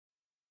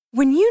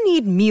When you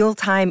need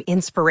mealtime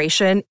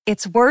inspiration,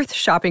 it's worth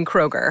shopping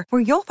Kroger,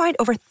 where you'll find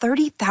over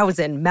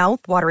 30,000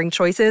 mouth-watering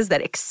choices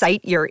that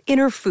excite your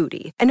inner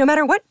foodie. And no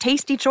matter what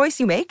tasty choice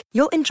you make,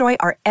 you'll enjoy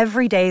our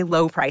everyday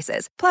low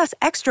prices, plus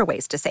extra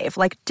ways to save,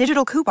 like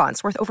digital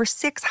coupons worth over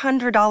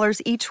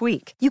 $600 each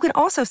week. You can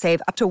also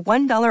save up to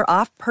 $1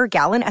 off per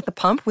gallon at the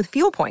pump with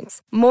fuel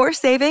points. More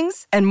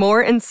savings and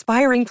more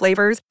inspiring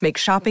flavors make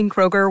shopping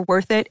Kroger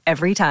worth it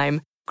every time.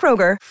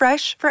 Kroger,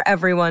 fresh for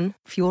everyone.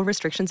 Fuel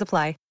restrictions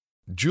apply.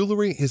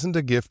 Jewelry isn't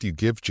a gift you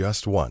give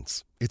just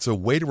once. It's a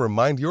way to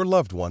remind your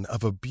loved one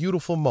of a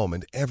beautiful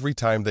moment every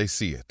time they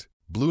see it.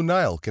 Blue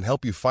Nile can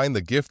help you find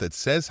the gift that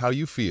says how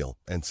you feel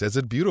and says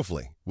it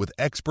beautifully, with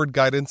expert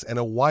guidance and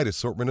a wide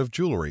assortment of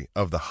jewelry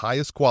of the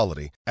highest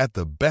quality at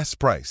the best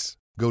price.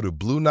 Go to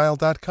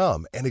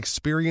BlueNile.com and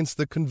experience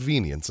the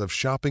convenience of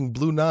shopping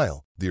Blue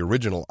Nile, the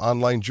original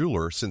online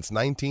jeweler since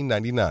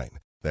 1999.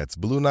 That's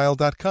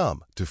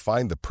BlueNile.com to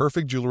find the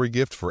perfect jewelry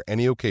gift for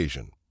any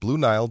occasion.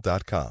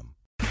 BlueNile.com.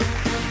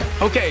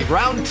 Okay,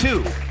 round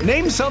two.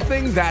 Name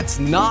something that's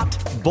not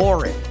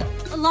boring.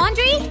 A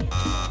laundry?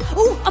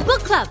 Ooh, a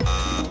book club.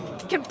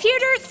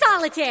 Computer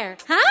solitaire,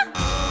 huh?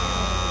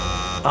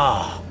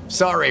 Ah,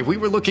 sorry, we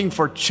were looking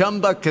for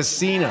Chumba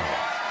Casino.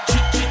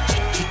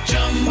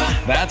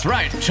 That's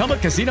right,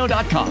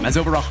 ChumbaCasino.com has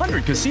over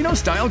 100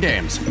 casino-style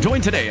games.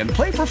 Join today and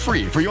play for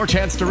free for your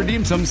chance to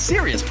redeem some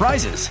serious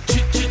prizes.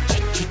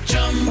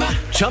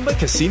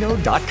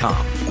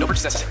 ChumbaCasino.com. No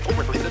purchase necessary. Void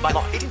where prohibited by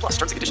law. 18 plus.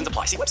 Terms and conditions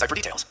apply. See website for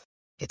details.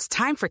 It's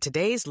time for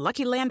today's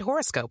Lucky Land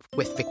horoscope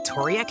with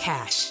Victoria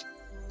Cash.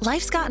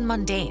 Life's gotten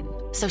mundane,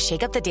 so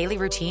shake up the daily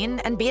routine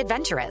and be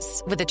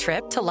adventurous with a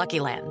trip to Lucky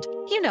Land.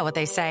 You know what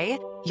they say.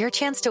 Your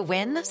chance to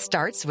win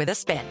starts with a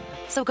spin.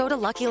 So go to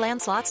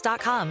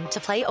LuckyLandSlots.com to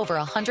play over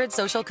 100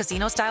 social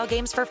casino-style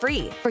games for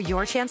free for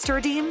your chance to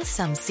redeem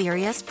some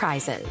serious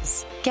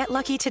prizes. Get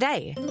lucky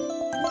today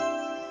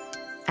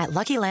at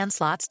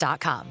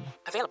LuckyLandSlots.com.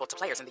 Available to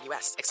players in the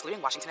U.S.,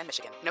 excluding Washington and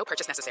Michigan. No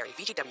purchase necessary.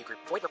 VGW Group.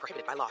 Void where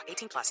prohibited by law.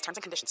 18 plus. Terms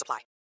and conditions apply.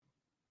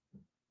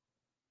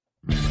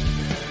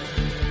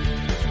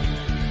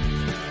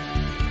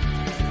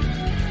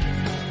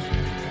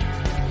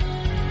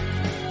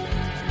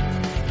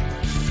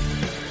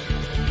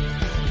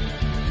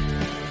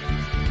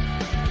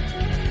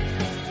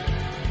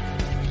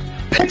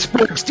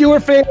 Pittsburgh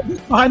Steelers fans,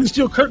 behind the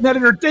steel curtain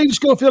editor Dave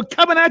Schofield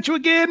coming at you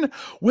again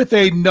with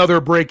another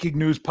breaking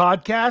news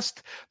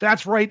podcast.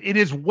 That's right. It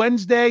is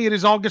Wednesday. It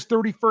is August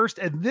 31st.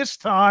 And this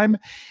time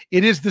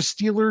it is the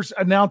Steelers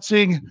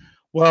announcing,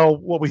 well,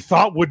 what we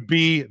thought would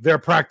be their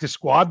practice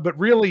squad, but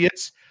really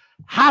it's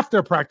half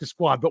their practice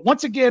squad. But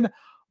once again,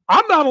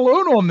 I'm not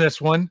alone on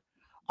this one.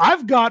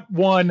 I've got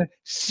one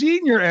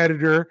senior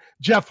editor,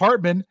 Jeff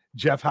Hartman.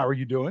 Jeff, how are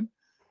you doing?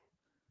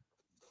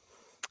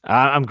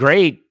 I'm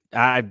great.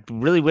 I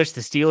really wish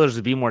the Steelers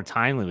would be more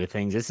timely with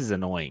things. This is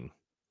annoying.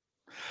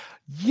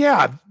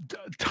 Yeah,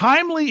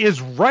 timely is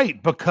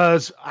right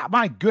because,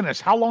 my goodness,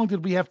 how long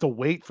did we have to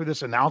wait for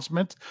this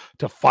announcement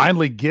to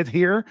finally get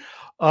here?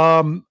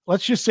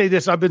 Let's just say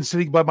this. I've been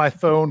sitting by my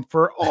phone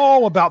for,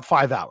 about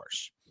 5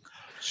 hours.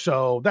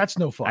 So that's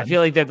no fun. I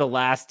feel like they're the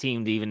last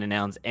team to even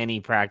announce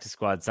any practice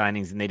squad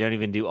signings, and they don't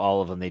even do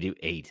all of them. They do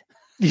 8.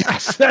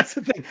 Yes, that's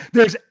the thing.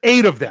 There's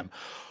 8 of them.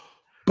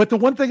 But the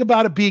one thing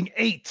about it being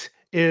 8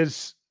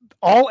 is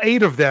all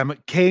 8 of them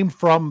came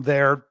from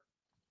their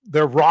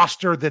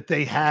roster that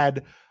they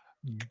had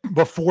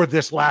before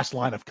this last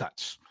line of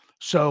cuts.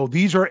 So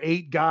these are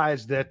 8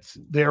 guys that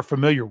they're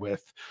familiar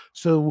with.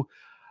 So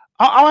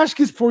I'll ask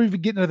you before we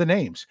even get into the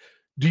names.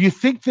 Do you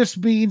think this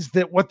means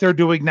that what they're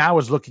doing now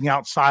is looking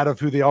outside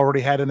of who they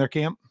already had in their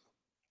camp?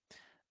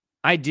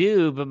 I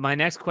do, but my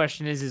next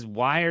question is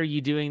why are you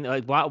doing,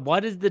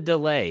 what is the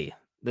delay?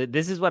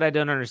 This is what I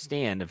don't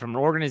understand. From an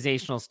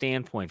organizational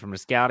standpoint, from a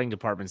scouting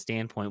department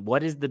standpoint,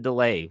 what is the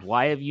delay?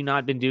 Why have you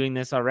not been doing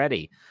this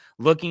already?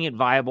 Looking at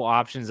viable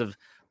options of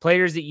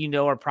players that you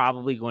know are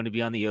probably going to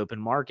be on the open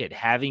market,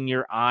 having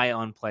your eye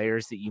on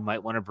players that you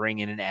might want to bring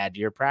in and add to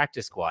your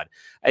practice squad.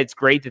 It's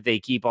great that they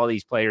keep all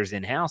these players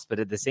in-house, but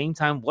at the same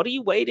time, what are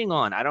you waiting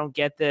on? I don't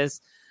get this.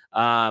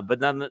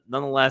 But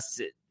nonetheless,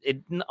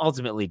 it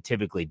ultimately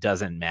typically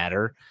doesn't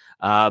matter.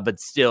 But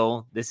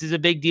still, this is a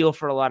big deal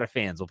for a lot of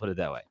fans. We'll put it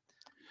that way.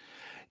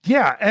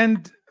 Yeah,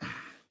 and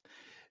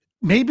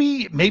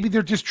maybe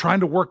they're just trying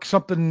to work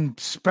something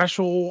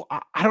special.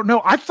 I don't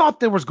know. I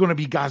thought there was going to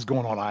be guys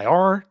going on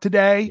IR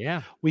today.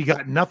 Yeah. We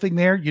got nothing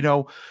there. You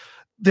know,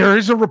 there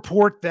is a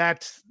report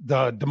that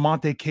the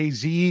DeMonte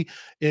KZ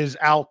is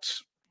out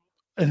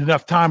in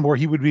enough time where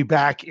he would be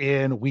back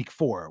in week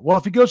 4. Well,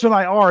 if he goes on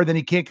IR, then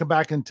he can't come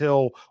back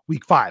until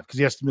week 5 because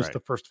he has to miss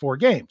the first 4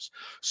 games.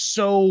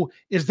 So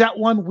is that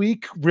 1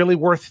 week really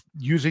worth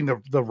using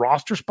the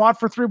roster spot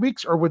for 3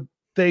 weeks, or would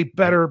they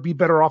be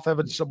better off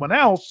having someone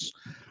else?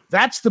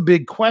 That's the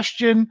big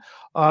question.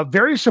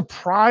 Very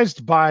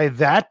surprised by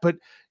that, but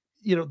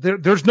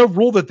there's no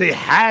rule that they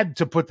had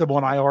to put them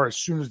on IR as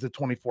soon as the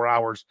 24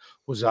 hours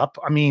was up.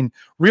 I mean,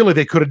 really,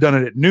 they could have done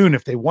it at noon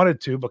if they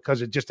wanted to,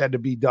 because it just had to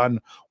be done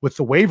with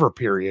the waiver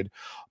period.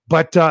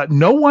 But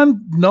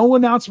no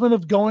announcement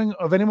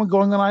of anyone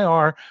going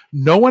on IR,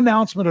 no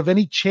announcement of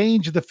any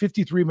change of the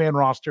 53-man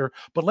roster.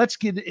 But let's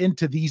get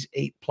into these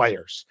 8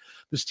 players.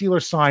 The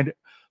Steelers signed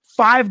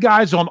 5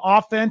 guys on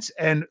offense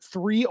and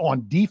 3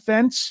 on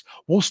defense.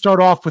 We'll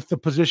start off with the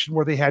position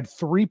where they had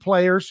 3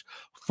 players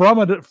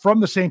from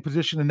the same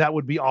position, and that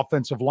would be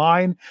offensive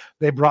line.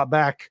 They brought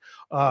back,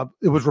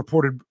 it was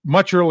reported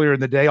much earlier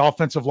in the day,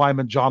 offensive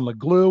lineman John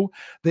LeGlue.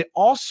 They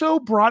also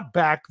brought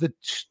back the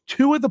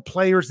 2 of the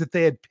players that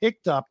they had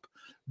picked up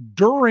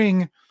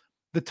during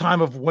the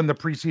time of when the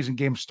preseason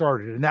game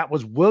started, and that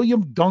was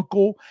William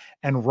Dunkel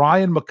and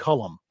Ryan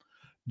McCullum.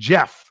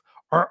 Jeff,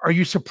 are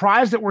you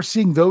surprised that we're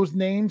seeing those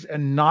names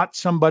and not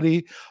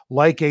somebody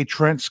like a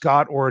Trent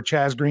Scott or a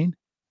Chaz Green?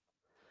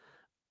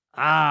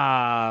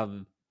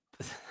 I'm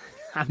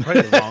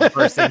probably the wrong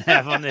person to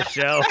have on this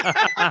show. No.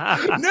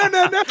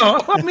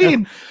 I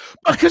mean,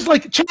 because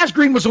like Chaz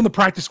Green was on the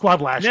practice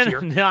squad last year.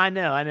 No, I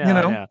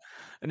know.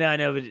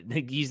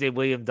 But you say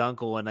William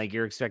Dunkel, and like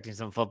you're expecting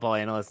some football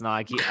analyst.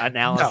 I keep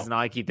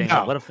thinking,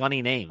 like, what a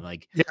funny name.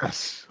 Like,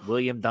 yes,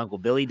 William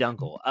Dunkel, Billy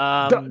Dunkel.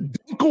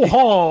 Dunkel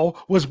Hall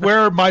was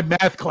where my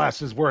math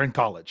classes were in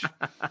college.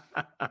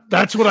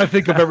 That's what I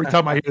think of every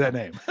time I hear that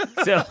name.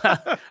 So,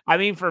 I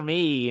mean, for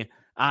me,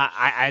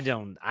 I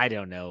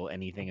don't know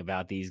anything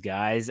about these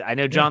guys. I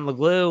know John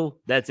LeGlue.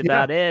 That's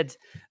about it.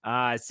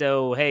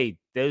 So hey,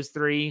 those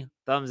 3,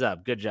 thumbs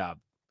up. Good job.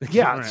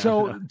 Yeah.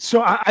 So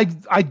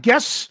I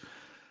guess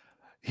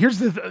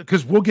here's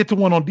because we'll get to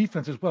one on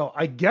defense as well.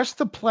 I guess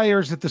the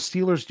players that the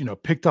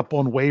Steelers, picked up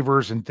on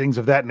waivers and things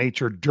of that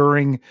nature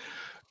during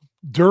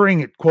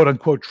quote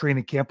unquote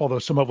training camp, although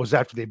some of it was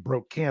after they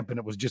broke camp and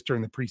it was just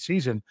during the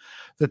preseason,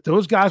 that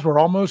those guys were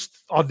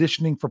almost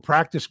auditioning for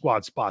practice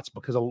squad spots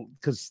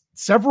because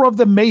several of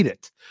them made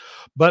it.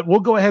 But we'll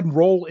go ahead and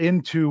roll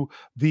into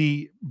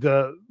the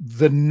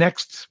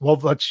next, well,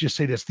 let's just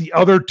say this, the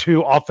other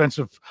 2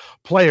 offensive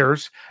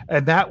players,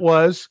 and that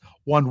was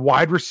one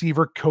wide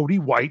receiver, Cody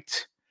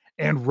White,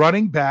 and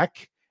running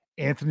back,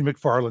 Anthony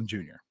McFarland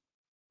Jr.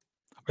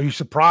 Are you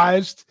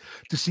surprised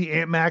to see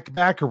Ant Mac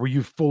back, or were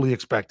you fully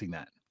expecting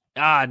that?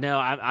 No,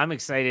 I'm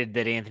excited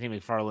that Anthony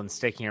McFarland's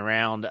sticking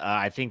around.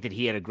 I think that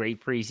he had a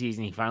great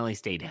preseason. He finally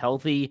stayed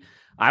healthy.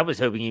 I was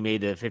hoping he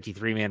made the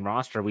 53-man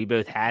roster. We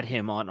both had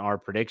him on our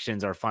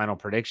final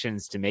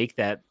predictions to make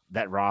that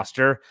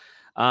roster.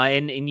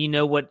 And you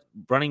know what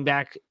running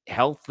back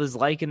health is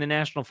like in the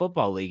National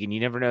Football League, and you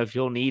never know if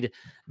you'll need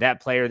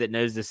that player that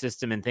knows the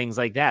system and things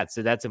like that.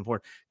 So that's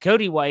important.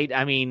 Cody White,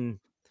 I mean,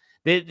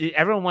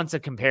 everyone wants to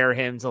compare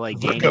him to like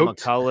Daniel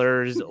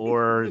McCullers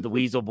or the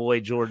Weasel Boy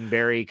Jordan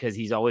Berry because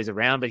he's always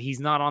around, but he's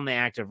not on the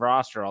active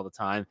roster all the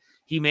time.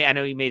 I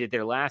know he made it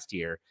there last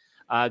year.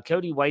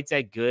 Cody White's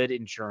a good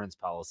insurance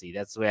policy.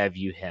 That's the way I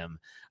view him.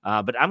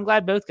 But I'm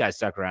glad both guys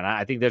stuck around.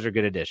 I think those are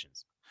good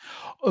additions.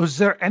 Was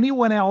there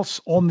anyone else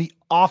on the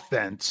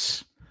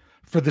offense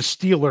for the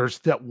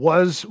Steelers that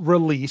was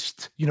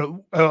released?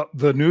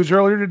 The news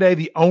earlier today,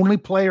 the only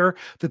player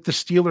that the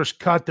Steelers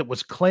cut that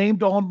was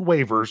claimed on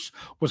waivers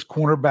was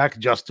cornerback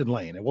Justin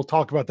Lane. And we'll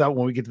talk about that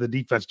when we get to the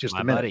defense just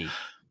a minute. Buddy.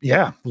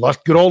 Yeah,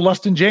 good old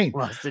Lustin Jane.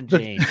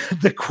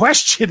 The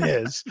question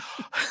is,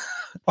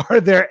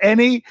 is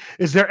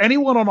there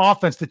anyone on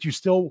offense that you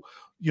still,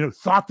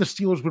 thought the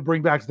Steelers would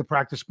bring back to the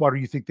practice squad, or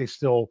you think they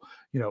still,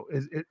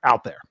 is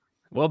out there?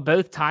 Well,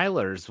 both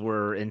Tylers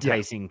were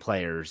enticing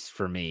players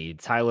for me.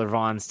 Tyler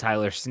Vaughn's,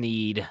 Tyler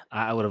Snead.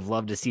 I would have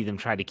loved to see them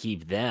try to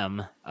keep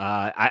them.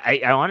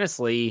 I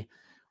honestly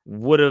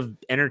would have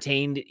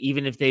entertained,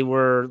 even if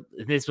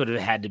this would have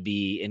had to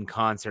be in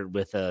concert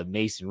with a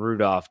Mason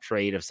Rudolph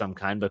trade of some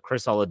kind, but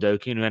Chris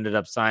Oladokun, who ended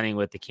up signing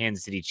with the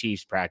Kansas City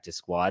Chiefs practice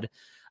squad,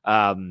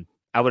 I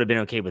would have been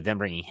okay with them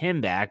bringing him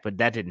back, but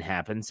that didn't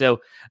happen.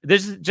 So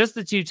there's just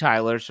the 2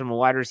 Tylers from a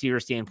wide receiver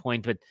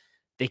standpoint, but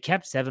they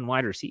kept 7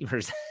 wide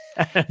receivers.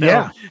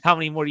 How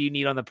many more do you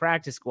need on the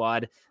practice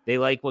squad? They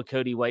like what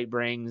Cody White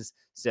brings.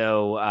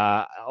 So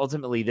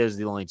ultimately, those are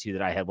the only 2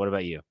 that I had. What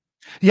about you?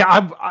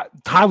 Yeah,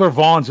 Tyler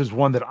Vaughn's is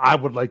one that I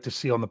would like to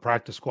see on the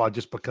practice squad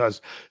just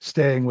because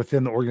staying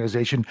within the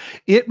organization.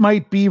 It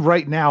might be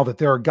right now that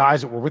there are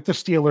guys that were with the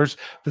Steelers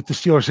that the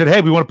Steelers said,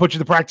 hey, we want to put you in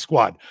the practice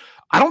squad.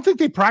 I don't think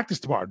they practice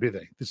tomorrow, do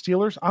they? The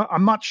Steelers?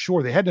 I'm not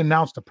sure. They hadn't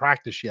announced a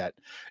practice yet.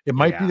 It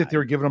might be that they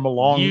were giving them a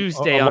long You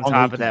stay on top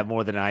weekend. Of that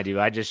more than I do.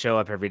 I just show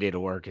up every day to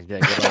work and be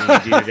like, what do I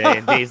need to do today?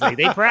 And Dave's like,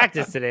 they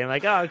practice today. I'm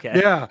like, oh, okay.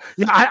 Yeah.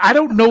 I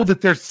don't know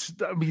that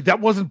that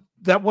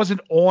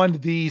wasn't on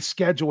the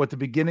schedule at the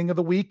beginning of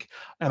the week.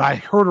 And I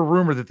heard a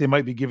rumor that they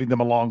might be giving them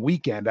a long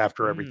weekend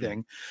after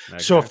everything. Okay.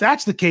 So if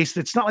that's the case,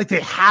 it's not like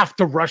they have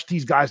to rush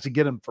these guys to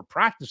get them for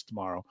practice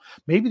tomorrow.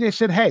 Maybe they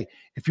said, hey,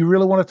 if you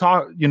really want to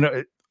talk,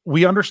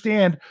 we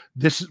understand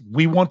this.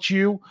 We want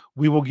you.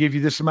 We will give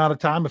you this amount of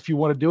time if you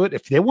want to do it.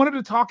 If they wanted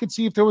to talk and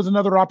see if there was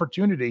another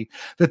opportunity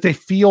that they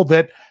feel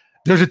that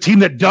there's a team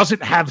that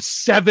doesn't have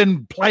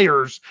 7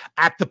 players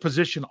at the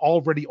position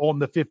already on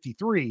the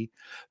 53,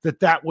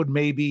 that would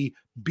maybe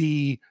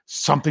be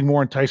something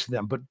more enticing to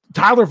them. But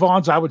Tyler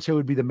Vaughn's, I would say,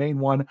 would be the main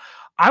one.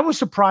 I was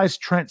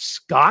surprised Trent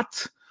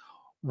Scott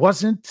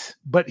wasn't,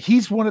 but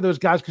he's one of those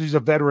guys, because he's a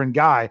veteran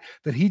guy,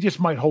 that he just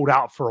might hold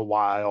out for a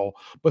while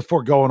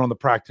before going on the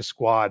practice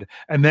squad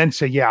and then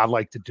say, yeah, I'd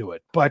like to do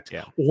it. But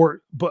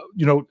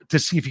to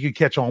see if he could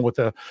catch on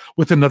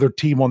with another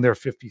team on their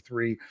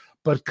 53.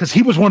 But because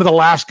he was one of the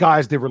last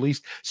guys they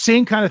released.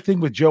 Same kind of thing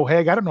with Joe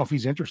Haig. I don't know if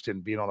he's interested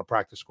in being on the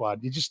practice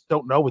squad. You just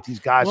don't know with these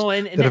guys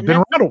that have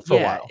been around for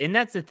a while. And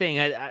that's the thing.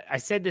 I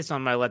said this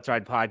on my Let's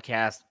Ride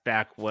podcast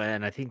back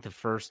when I think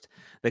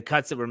the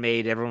cuts that were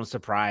made, everyone was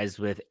surprised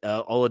with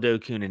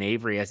Oladokun and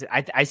Avery. I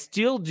said, I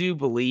still do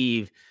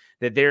believe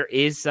that there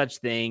is such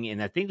thing,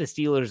 and I think the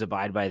Steelers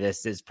abide by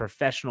this, is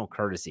professional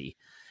courtesy.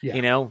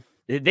 Yeah.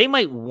 They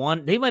might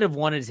have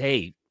wanted,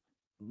 hey,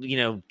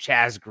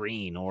 Chaz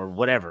Green or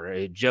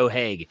whatever, Joe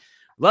Haig,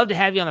 love to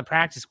have you on the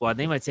practice squad.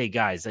 They might say,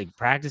 guys, like,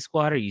 practice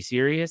squad, are you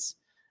serious?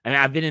 I mean,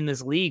 I've been in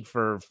this league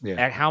for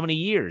how many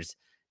years?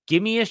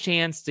 Give me a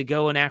chance to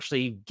go and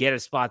actually get a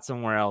spot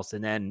somewhere else,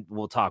 and then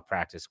we'll talk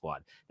practice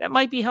squad. That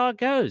might be how it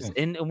goes.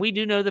 Yeah. And we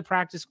do know the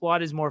practice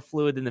squad is more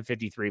fluid than the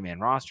 53-man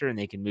roster, and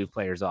they can move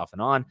players off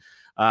and on.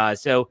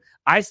 So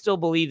I still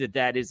believe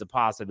that is a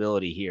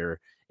possibility here.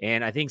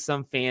 And I think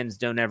some fans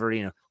don't ever,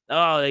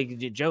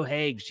 Joe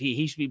Haig,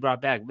 he should be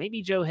brought back.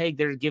 Maybe Joe Haig,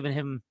 they're giving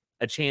him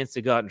a chance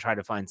to go out and try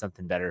to find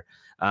something better.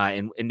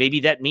 And maybe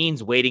that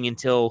means waiting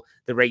until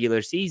the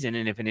regular season.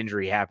 And if an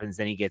injury happens,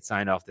 then he gets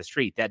signed off the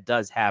street. That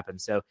does happen.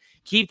 So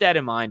keep that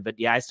in mind. But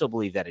yeah, I still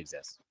believe that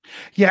exists.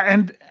 Yeah.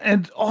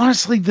 And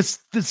honestly, the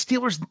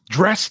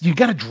Steelers you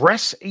got to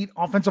dress 8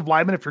 offensive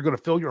linemen if you're going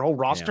to fill your whole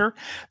roster.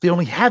 Yeah. They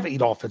only have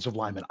 8 offensive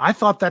linemen. I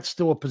thought that's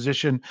still a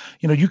position,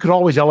 you could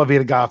always elevate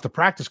a guy off the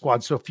practice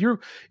squad. So if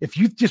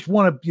you just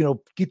want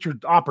to, get your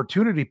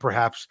opportunity,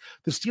 perhaps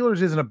the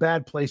Steelers isn't a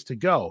bad place to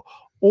go.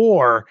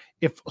 Or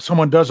if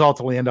someone does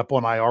ultimately end up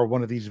on IR,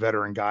 one of these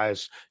veteran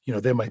guys,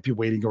 they might be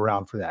waiting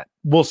around for that.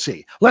 We'll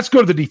see. Let's go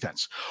to the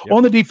defense. Yep.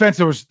 On the defense,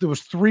 there was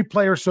 3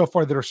 players so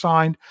far that are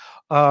signed.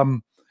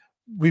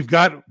 We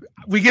get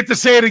to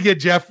say it again,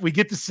 Jeff. We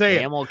get to say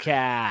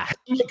Hamilcar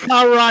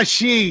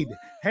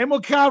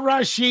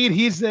Rashid.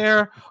 He's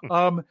there.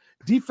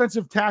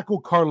 Defensive tackle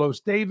Carlos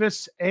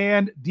Davis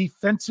and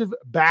defensive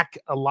back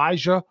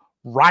Elijah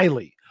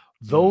Riley.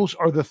 Those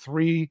are the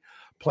 3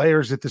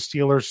 players that the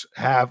Steelers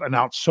have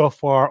announced so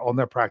far on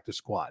their practice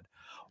squad.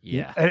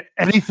 Yeah.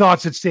 Any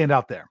thoughts that stand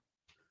out there?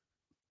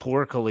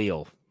 Poor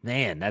Khalil.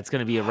 Man, that's going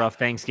to be a rough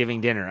Thanksgiving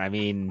dinner. I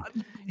mean,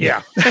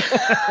 yeah.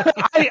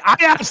 I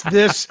asked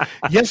this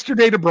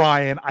yesterday to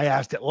Brian. I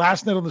asked it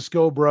last night on the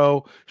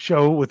Scobro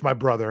show with my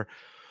brother.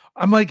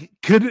 I'm like,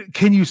 could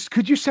you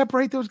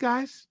separate those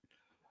guys?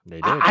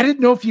 They did. I didn't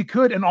know if you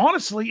could. And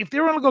honestly, if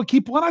they were going to go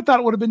keep one, I thought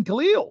it would have been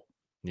Khalil.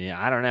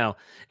 Yeah, I don't know.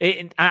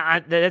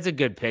 That's a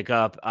good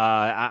pickup.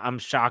 I'm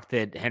shocked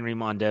that Henry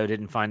Mondeau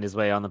didn't find his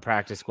way on the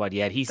practice squad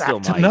yet. He still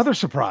might. Another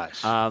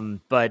surprise.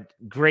 But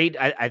great.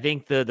 I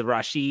think the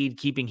Rashid,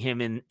 keeping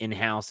him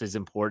in-house is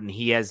important.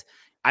 He has.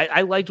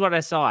 I liked what I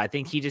saw. I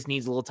think he just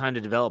needs a little time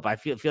to develop. I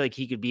feel like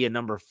he could be a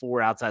number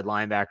 4 outside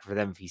linebacker for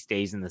them if he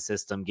stays in the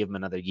system. Give him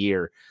another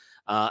year.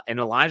 And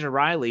Elijah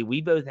Riley, we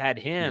both had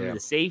him,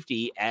 the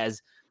safety,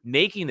 as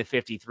making the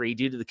 53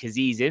 due to the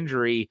Kazee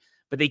injury.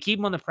 But they keep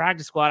him on the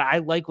practice squad. I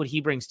like what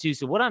he brings too.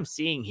 So what I'm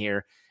seeing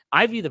here,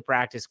 I view the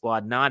practice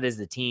squad not as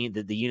the team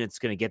that the unit's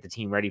going to get the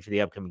team ready for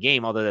the upcoming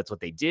game, although that's what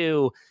they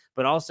do,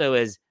 but also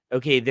as,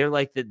 okay, they're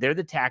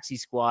the taxi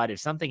squad. If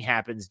something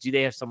happens, do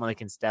they have someone that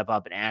can step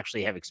up and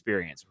actually have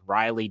experience?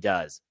 Riley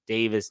does.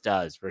 Davis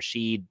does.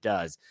 Rashid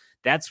does.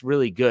 That's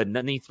really good. And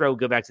then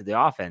go back to the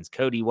offense.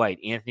 Cody White,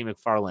 Anthony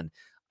McFarland.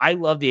 I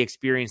love the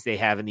experience they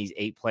have in these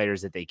 8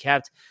 players that they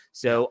kept.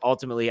 So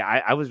ultimately,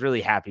 I was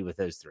really happy with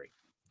those 3.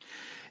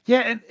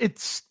 Yeah, and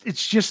it's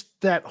just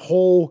that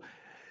whole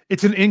 –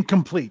 it's an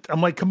incomplete. I'm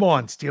like, come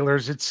on,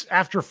 Steelers. It's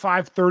after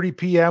 5:30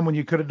 p.m. when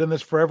you could have done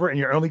this forever, and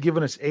you're only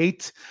giving us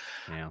 8.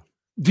 Yeah.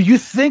 Do you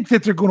think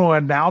that they're going to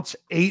announce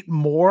 8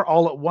 more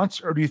all at once,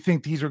 or do you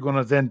think these are going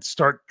to then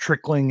start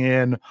trickling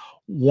in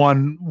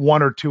one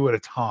or 2 at a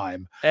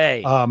time?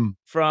 Hey,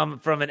 from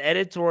an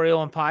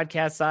editorial and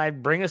podcast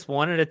side, bring us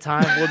 1 at a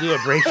time. We'll do a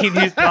breaking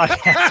news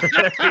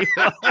podcast.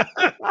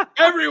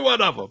 Every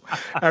one of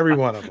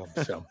them.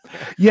 So,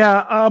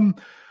 yeah.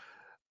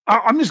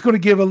 I'm just going to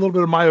give a little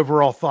bit of my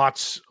overall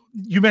thoughts.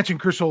 You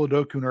mentioned Chris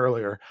Oladokun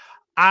earlier.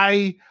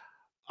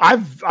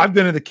 I've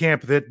been in the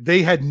camp that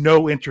they had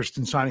no interest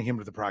in signing him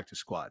to the practice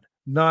squad.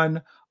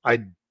 None.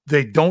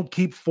 They don't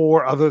keep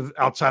 4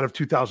 outside of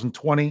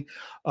 2020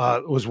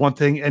 was one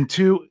thing. And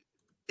 2,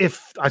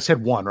 if I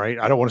said 1, right?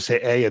 I don't want to say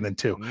A and then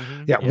 2.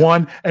 Mm-hmm. Yeah,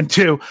 1 and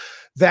 2,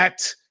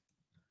 that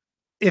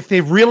if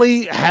they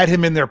really had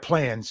him in their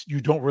plans,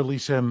 you don't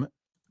release him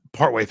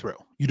partway through.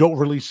 You don't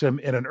release him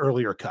in an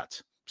earlier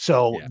cut.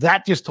 So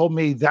that just told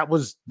me that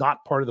was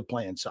not part of the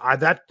plan. So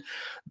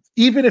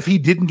even if he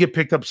didn't get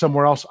picked up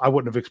somewhere else, I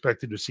wouldn't have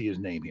expected to see his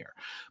name here.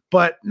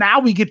 But now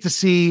we get to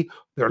see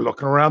they're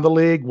looking around the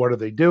league. What are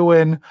they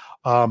doing?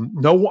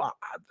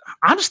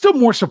 I'm still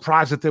more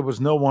surprised that there was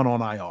no one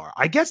on IR.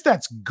 I guess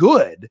that's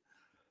good,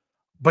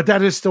 but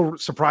that is still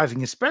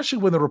surprising, especially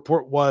when the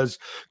report was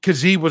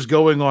Kazee was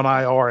going on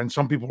IR, and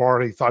some people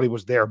already thought he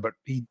was there, but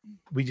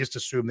we just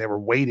assumed they were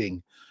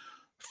waiting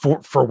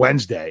for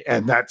Wednesday,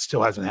 and that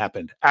still hasn't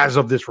happened as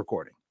of this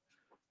recording.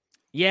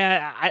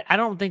 Yeah, I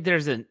don't think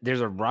there's a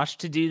rush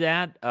to do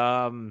that.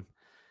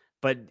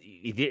 But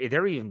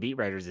there were even beat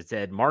writers that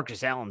said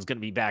Marcus Allen's going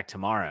to be back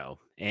tomorrow,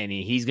 and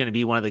he's going to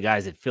be one of the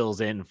guys that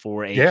fills in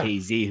for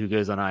KZ who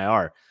goes on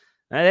IR.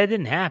 That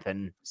didn't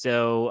happen.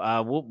 So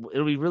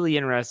it'll be really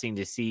interesting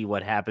to see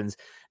what happens.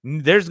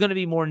 There's going to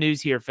be more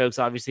news here, folks.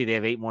 Obviously, they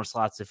have 8 more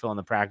slots to fill in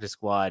the practice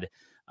squad,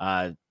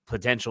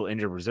 potential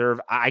injured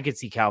reserve. I could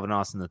see Calvin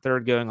Austin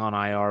III going on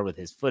IR with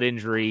his foot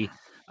injury.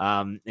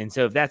 And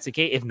so if that's the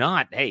case, if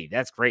not, hey,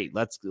 that's great.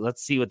 Let's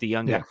see what the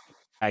young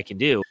guy can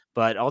do.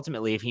 But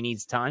ultimately, if he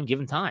needs time, give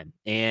him time,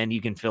 and you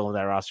can fill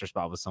that roster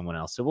spot with someone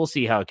else. So we'll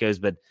see how it goes.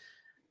 But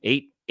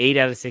 8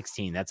 out of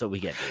 16, that's what we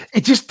get, Dave.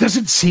 It just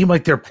doesn't seem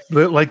like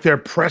they're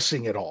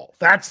pressing it all.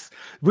 That's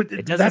what you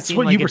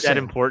were saying. That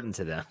important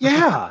to them.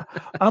 Yeah,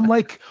 I'm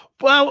like,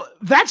 well,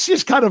 that's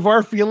just kind of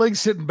our feeling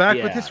sitting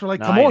back with this. We're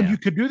like, come on, you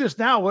could do this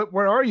now.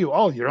 Where are you?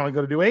 Oh, you're only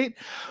going to do 8.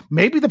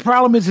 Maybe the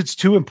problem is it's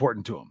too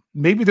important to them.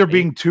 Maybe they're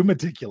being too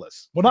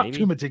meticulous. Well, not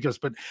too meticulous,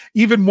 but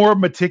even more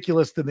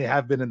meticulous than they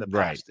have been in the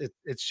past. Right.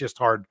 It's just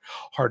hard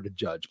to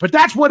judge. But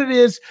that's what it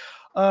is.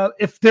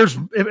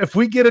 If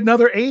we get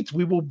another 8,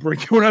 we will bring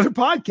you another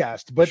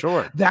podcast. But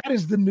that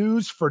is the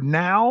news for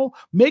now.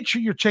 Make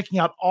sure you're checking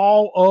out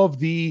all of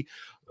the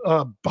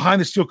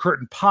Behind the Steel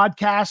Curtain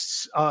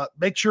podcasts.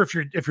 Make sure if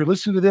you're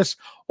listening to this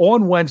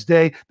on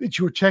Wednesday that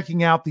you are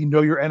checking out the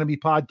Know Your Enemy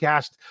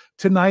podcast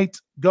tonight,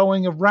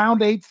 going around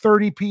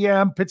 8:30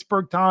 p.m.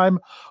 Pittsburgh time,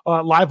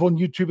 live on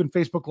YouTube and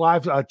Facebook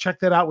Live. Check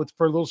that out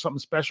for a little something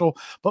special.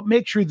 But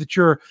make sure that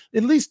you're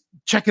at least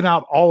checking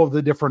out all of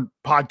the different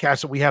podcasts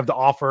that we have to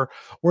offer.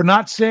 We're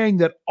not saying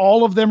that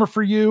all of them are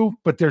for you,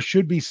 but there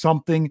should be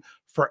something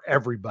for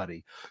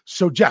everybody.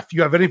 So, Jeff,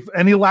 you have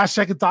any last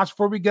second thoughts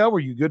before we go? Or are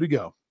you good to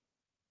go?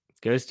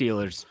 Go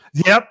Steelers.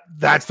 Yep,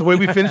 that's the way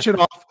we finish it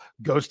off.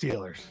 Go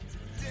Steelers.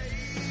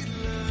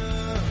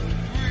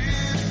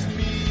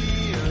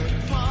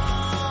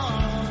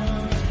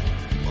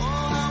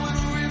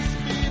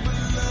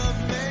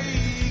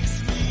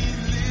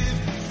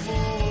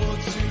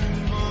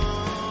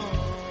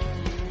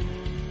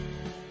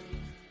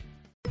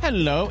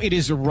 Hello, it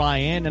is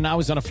Ryan, and I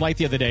was on a flight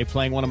the other day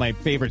playing one of my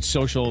favorite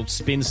social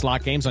spin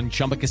slot games on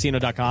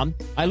ChumbaCasino.com.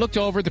 I looked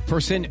over the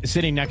person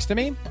sitting next to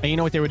me, and you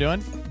know what they were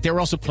doing? They were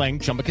also playing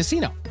Chumba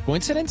Casino.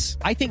 Coincidence?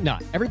 I think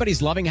not.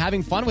 Everybody's loving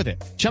having fun with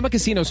it. Chumba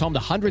Casino is home to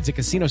hundreds of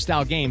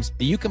casino-style games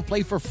that you can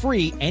play for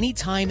free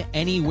anytime,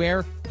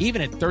 anywhere,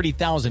 even at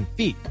 30,000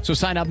 feet. So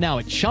sign up now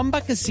at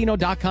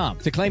ChumbaCasino.com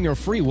to claim your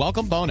free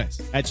welcome bonus.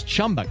 That's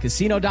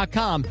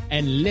ChumbaCasino.com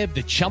and live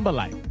the Chumba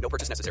life. No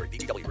purchase necessary.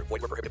 VGW. Void where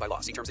prohibited by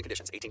law. See terms and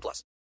conditions.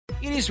 18+.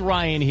 It is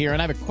Ryan here,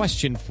 and I have a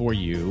question for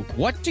you.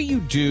 What do you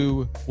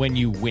do when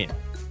you win?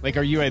 Like,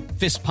 are you a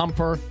fist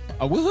pumper,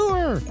 a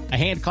woohooer, a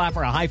hand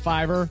clapper, a high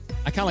fiver?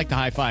 I kind of like the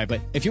high five,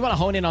 but if you want to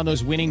hone in on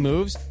those winning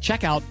moves,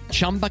 check out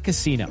Chumba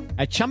Casino.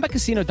 At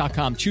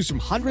ChumbaCasino.com, choose from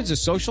hundreds of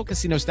social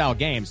casino-style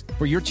games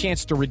for your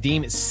chance to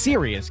redeem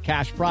serious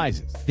cash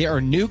prizes. There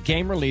are new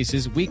game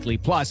releases weekly,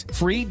 plus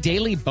free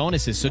daily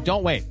bonuses, so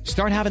don't wait.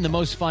 Start having the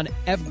most fun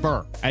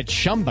ever at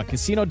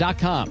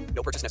ChumbaCasino.com.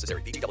 No purchase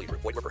necessary. VGW.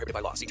 Void where prohibited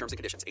by law. See terms and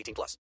conditions.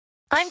 18+.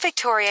 I'm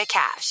Victoria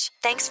Cash.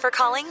 Thanks for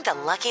calling the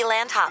Lucky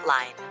Land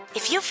Hotline.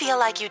 If you feel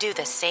like you do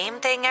the same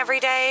thing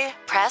every day,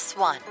 press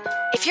 1.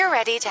 If you're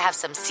ready to have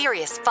some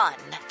serious fun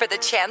for the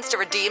chance to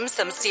redeem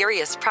some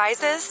serious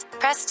prizes,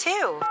 press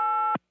 2.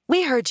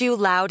 We heard you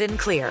loud and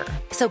clear.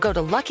 So go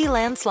to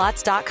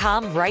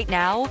LuckyLandSlots.com right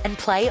now and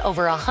play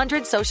over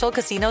 100 social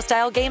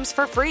casino-style games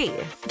for free.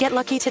 Get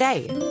lucky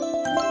today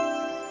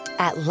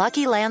at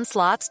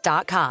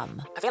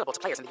LuckyLandSlots.com. Available to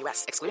players in the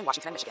U.S., excluding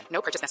Washington and Michigan.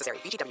 No purchase necessary.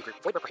 VGW Group.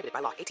 Void where prohibited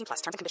by law. 18+.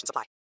 Terms and conditions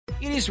apply.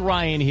 It is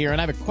Ryan here,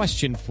 and I have a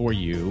question for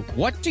you.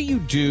 What do you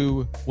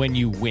do when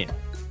you win?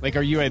 Like,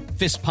 are you a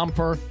fist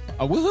pumper,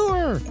 a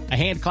woohooer, a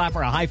hand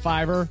clapper, a high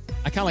fiver?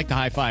 I kind of like the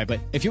high five, but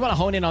if you want to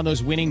hone in on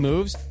those winning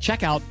moves,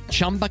 check out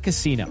Chumba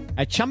Casino.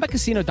 At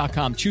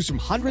ChumbaCasino.com, choose from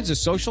hundreds of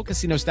social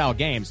casino-style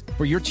games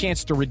for your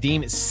chance to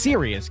redeem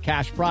serious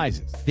cash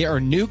prizes. There are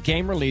new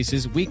game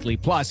releases weekly,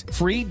 plus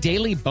free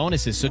daily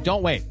bonuses, so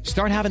don't wait.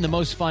 Start having the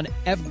most fun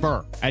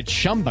ever at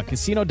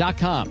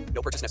ChumbaCasino.com.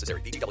 No purchase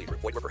necessary. VGW Group.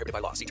 Void where prohibited by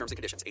law. See terms and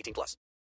conditions. 18+.